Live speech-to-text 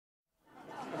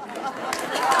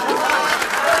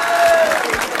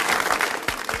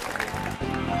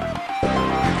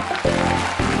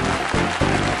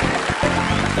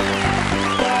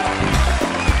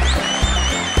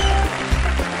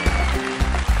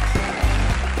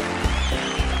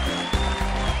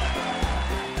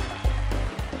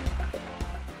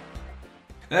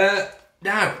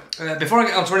Before I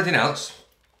get on to anything else,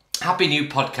 happy new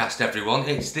podcast, everyone.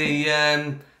 It's the,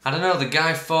 the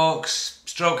Guy Fawkes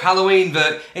 / Halloween,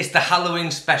 it's the Halloween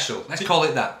special. Let's call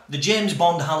it that. The James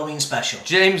Bond Halloween special.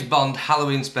 James Bond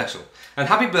Halloween special. And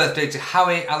happy birthday to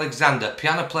Howie Alexander,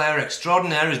 piano player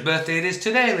extraordinaire. His birthday it is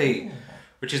today, Lee,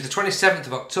 which is the 27th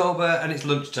of October, and it's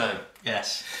lunchtime.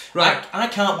 Yes. Right. I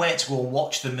can't wait to go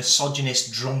watch the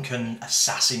misogynist, drunken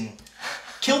assassin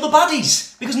kill the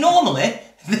baddies. Because normally,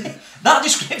 that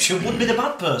description would be the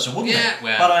bad person, wouldn't it?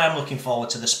 Well. But I am looking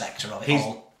forward to the spectre of it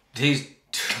all.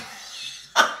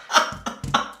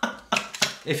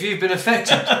 If you've been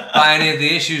affected by any of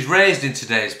the issues raised in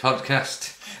today's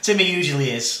podcast... Timmy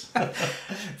usually is.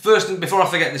 First, before I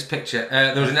forget this picture,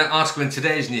 there was an article in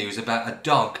today's news about a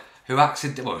dog who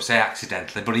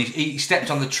accidentally, but he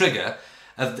stepped on the trigger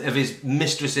of his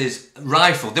mistress's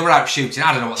rifle. They were out shooting,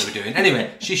 I don't know what they were doing. Anyway,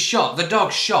 the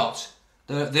dog shot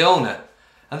the owner,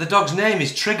 and the dog's name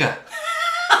is Trigger.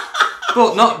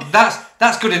 But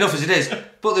that's good enough as it is.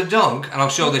 But the dog, and I'll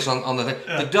show this on the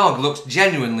thing, the dog looks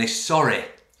genuinely sorry.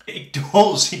 He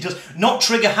does. Not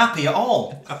trigger happy at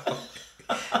all.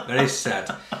 Very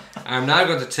sad. I'm now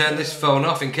going to turn this phone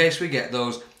off in case we get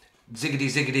those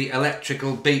ziggity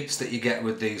electrical beats that you get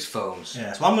with these phones.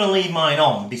 Yeah, so I'm going to leave mine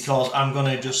on because I'm going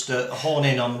to just hone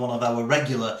in on one of our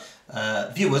regular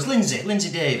viewers,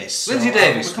 Lindsay Davis. Lindsay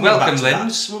Davis, welcome,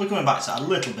 Linz. We'll be coming back to that a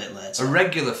little bit later. A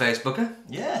regular Facebooker.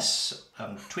 Yes,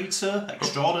 and tweeter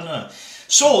extraordinaire.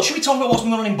 So, should we talk about what's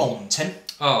going on in Bolton, Tim?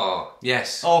 Oh,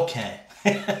 yes. Okay.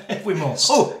 If we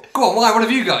must. Oh, go on, why? What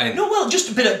have you got in? No, well,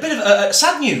 just a bit of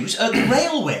sad news. The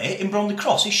railway in Bromley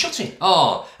Cross is shutting.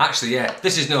 Oh, actually, yeah.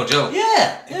 This is no joke.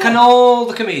 Yeah. Can all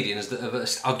the comedians that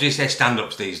have, do you say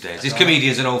stand-ups these days? Is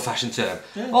comedians an old-fashioned term?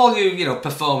 Yeah. All you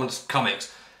performance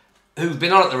comics who've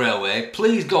been on at the railway,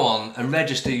 please go on and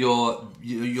register your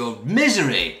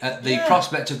misery at the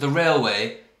prospect of the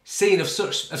railway scene of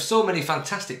so many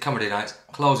fantastic comedy nights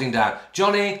closing down.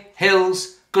 Johnny,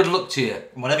 Hills, good luck to you.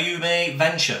 Whatever you may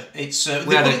venture, it's they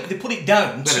put it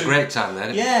down. We had a great time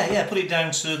there. Didn't we? Put it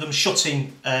down to them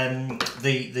shutting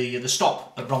the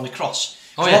stop at Bromley Cross.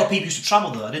 Oh, A lot of people used to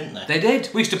travel there, didn't they? They did.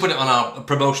 We used to put it on our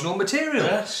promotional material.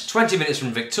 Yes. 20 minutes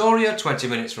from Victoria, 20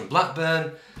 minutes from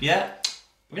Blackburn. Yeah.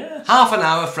 Yeah. Half an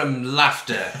hour from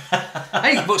Laughter.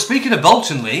 Hey, but speaking of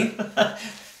Bolton, Lee...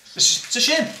 It's a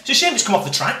shame. It's a shame it's come off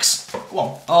the tracks. Go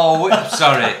on. Oh,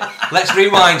 sorry. Let's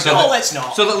rewind let's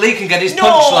not. So that Lee can get his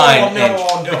punchline in.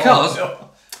 No, because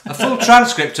a full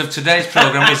transcript of today's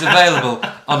programme is available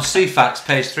on CFAX,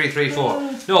 page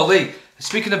 334. No, Lee,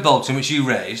 speaking of Bolton, which you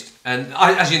raised, and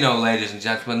as you know, ladies and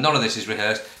gentlemen, none of this is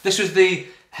rehearsed. This was the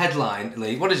headline,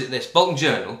 Lee. What is it, this? Bolton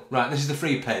Journal. Right, this is the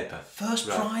free paper. First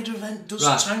Pride event does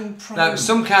town proud. Now,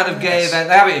 some kind of gay event.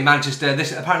 They have it in Manchester.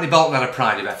 Apparently Bolton had a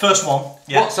Pride event. First one.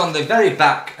 Yeah. What's on the very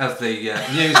back of the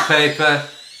newspaper?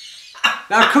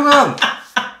 Now, come on.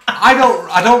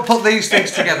 I don't put these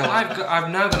things together.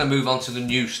 I'm now going to move on to the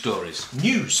news stories.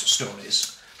 News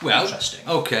stories? Well, interesting.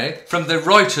 Okay. From the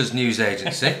Reuters news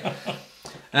agency.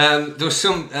 There was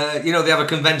some, they have a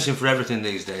convention for everything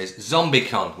these days.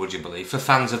 ZombieCon, would you believe, for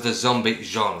fans of the zombie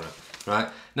genre, right?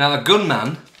 Now, a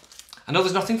gunman, I know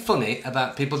there's nothing funny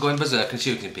about people going berserk and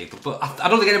shooting people, but I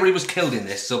don't think anybody was killed in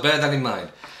this, so bear that in mind.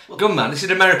 Gunman, this is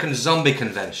an American zombie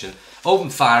convention,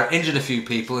 opened fire, injured a few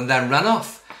people, and then ran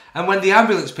off. And when the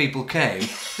ambulance people came,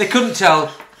 they couldn't tell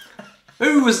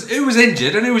who was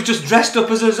injured and who was just dressed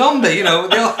up as a zombie,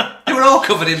 they were all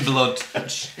covered in blood.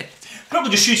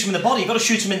 Probably just shoot him in the body. You've got to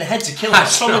shoot him in the head to kill him.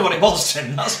 That's probably what it was,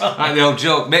 Tim. That's right. Like the old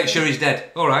joke. Make sure he's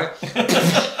dead. All right.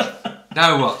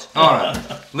 Now what? All right.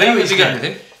 Lee, did you get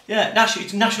anything? Yeah,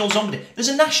 it's National Zombie Day. There's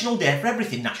a national day for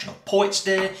everything. National Poets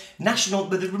Day.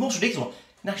 But the most ridiculous one,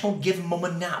 National Give Mum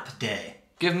a Nap Day.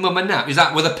 Give Mum a nap? Is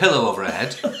that with a pillow over her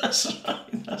head? That's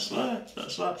right.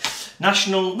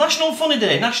 National Funny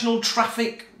Day. National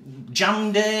Traffic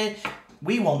Jam Day.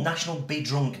 We want National Be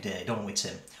Drunk Day, don't we,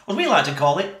 Tim? Or we like to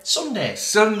call it Sunday.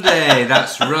 Sunday,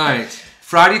 that's right.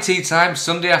 Friday tea time,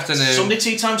 Sunday afternoon. Sunday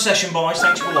tea time session, boys.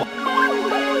 Thanks for watching.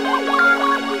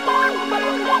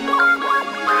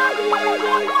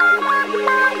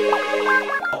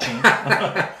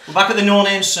 We're back at the No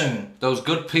Name soon. Those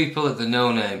good people at the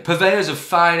No Name. Purveyors of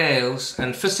fine ales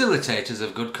and facilitators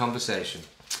of good conversation.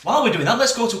 While we're doing that,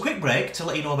 let's go to a quick break to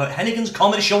let you know about Hennigan's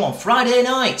comedy show on Friday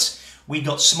night. We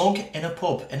got Smug in a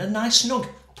pub, in a nice snug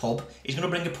pub. He's going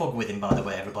to bring a pug with him, by the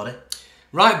way, everybody.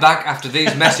 Right back after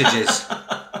these messages.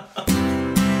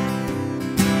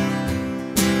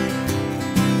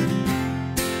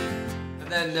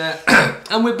 And then,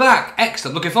 and we're back.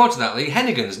 Excellent. Looking forward to that, Lee.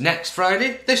 Hennigan's next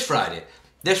Friday. This Friday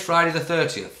the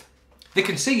 30th. They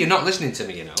can see you're not listening to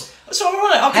me, It's all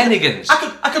right. Hennigan's.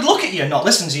 I could look at you and not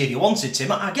listen to you if you wanted, Tim.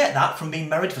 I get that from being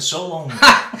married for so long.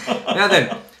 Now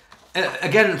then,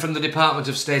 again from the Department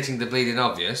of Stating the Bleeding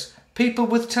Obvious, people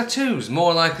with tattoos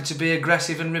more likely to be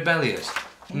aggressive and rebellious.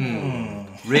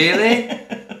 Really?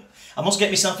 I must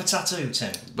get myself a tattoo,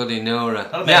 Tim. Bloody Nora.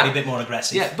 That'll make me a bit more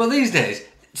aggressive. Yeah, but these days,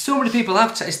 so many people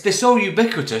have tattoos. They're so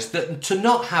ubiquitous that to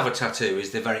not have a tattoo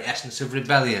is the very essence of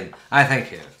rebellion. I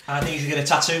think it. I think you should get a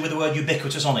tattoo with the word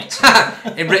ubiquitous on it.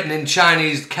 Written in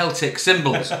Chinese Celtic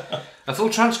symbols. A full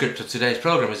transcript of today's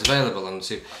programme is available on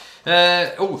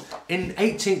in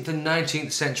 18th and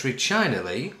 19th century China,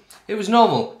 Lee, it was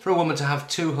normal for a woman to have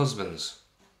 2 husbands.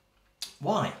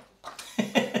 Why?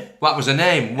 What was her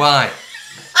name? Why?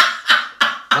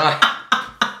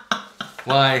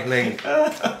 Why, Ling?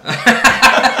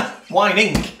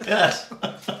 Whining, yes.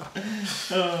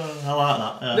 Oh, I like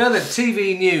that. Yeah. Now then,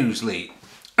 TV news, Lee.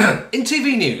 In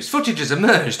TV news, footage has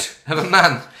emerged of a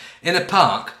man in a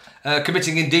park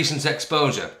committing indecent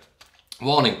exposure.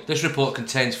 Warning, this report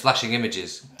contains flashing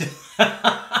images.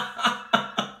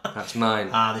 That's mine.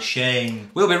 Ah, the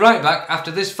shame. We'll be right back after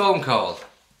this phone call.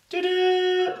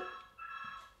 Doo-doo.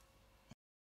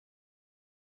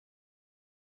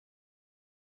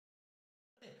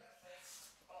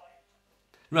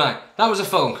 Right, that was a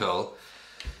phone call.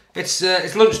 It's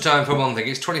lunchtime for one thing.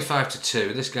 It's 25 to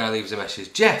 2. This guy leaves a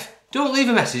message. Jeff, don't leave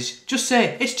a message. Just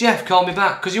say, it's Jeff, call me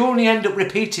back. Because you only end up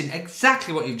repeating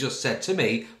exactly what you've just said to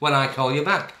me when I call you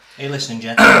back. Are you listening,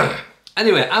 Jeff?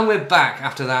 Anyway, and we're back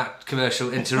after that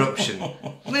commercial interruption.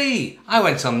 Lee, I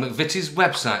went on McVitie's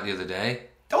website the other day.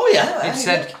 Oh, yeah. It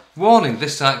said, warning,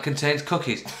 this site contains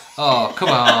cookies. Oh, come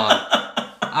on.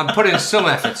 I'm putting some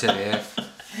effort in here.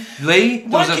 Lee,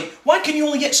 why can you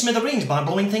only get smithereens by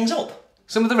blowing things up?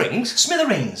 Some of the rings?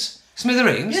 Smithereens.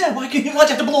 Smithereens? Yeah, why'd you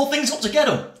have to blow things up to get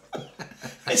them?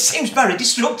 It seems very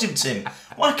destructive, Tim.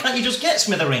 Why can't you just get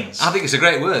smithereens? I think it's a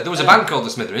great word. There was a band called the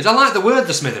Smithereens. I like the word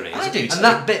the Smithereens. I do too. And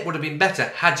that bit would have been better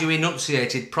had you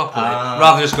enunciated properly,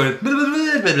 rather than just going... Blah, blah,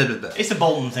 blah, blah, blah, blah. It's the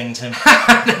Bolton thing, Tim.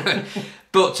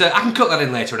 But I can cut that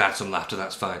in later and add some laughter,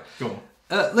 that's fine. Go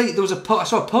on. Lee, there was I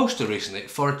saw a poster recently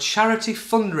for a charity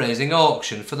fundraising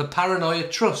auction for the Paranoia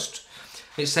Trust.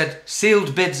 It said,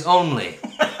 sealed bids only.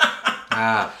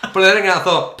 But then I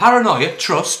thought, Paranoia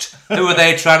Trust? Who are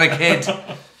they trying to kid?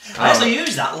 I actually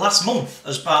used that last month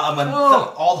as part of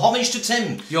all homage to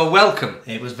Tim. You're welcome.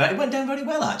 It went down very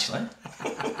well, actually.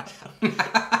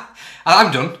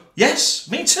 I'm done. Yes,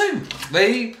 me too.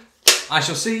 Lee, I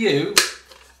shall see you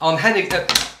on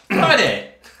Friday.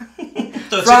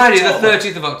 Friday the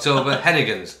 30th of October,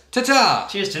 Hennigan's. Ta-ta!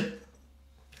 Cheers, Tim.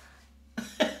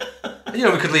 You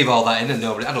know, we could leave all that in and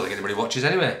nobody... I don't think anybody watches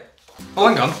anyway. Oh,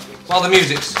 hang on. While the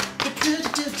music's...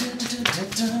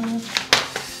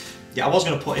 Yeah, I was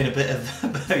going to put in a bit of...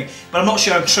 but I'm not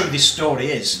sure how true this story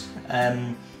is.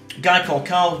 A guy called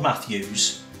Carl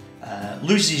Matthews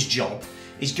loses his job.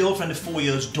 His girlfriend of 4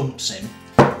 years dumps him.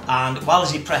 And while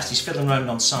he's depressed, he's fiddling around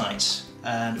on sites.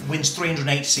 Wins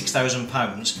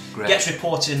 £386,000. Gets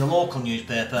reported in the local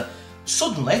newspaper.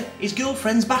 Suddenly, his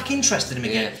girlfriend's back interested in him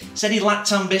again. Said he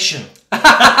lacked ambition.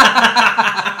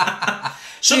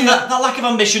 So that lack of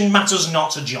ambition matters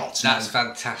not a jot. That's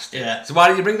fantastic. Yeah. So why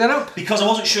did you bring that up? Because I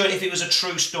wasn't sure if it was a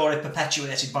true story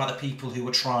perpetuated by the people who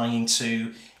were trying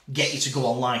to get you to go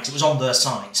online, because it was on their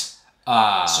site. So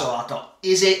I thought,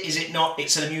 is it not?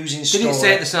 It's an amusing story. Did it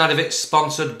say at the side of it,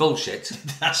 sponsored bullshit?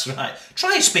 That's right.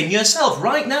 Try and spin yourself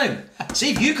right now.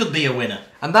 See if you could be a winner.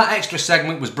 And that extra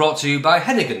segment was brought to you by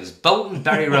Hennigan's, Bolton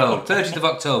Berry Road, 30th of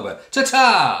October.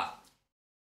 Ta-ta!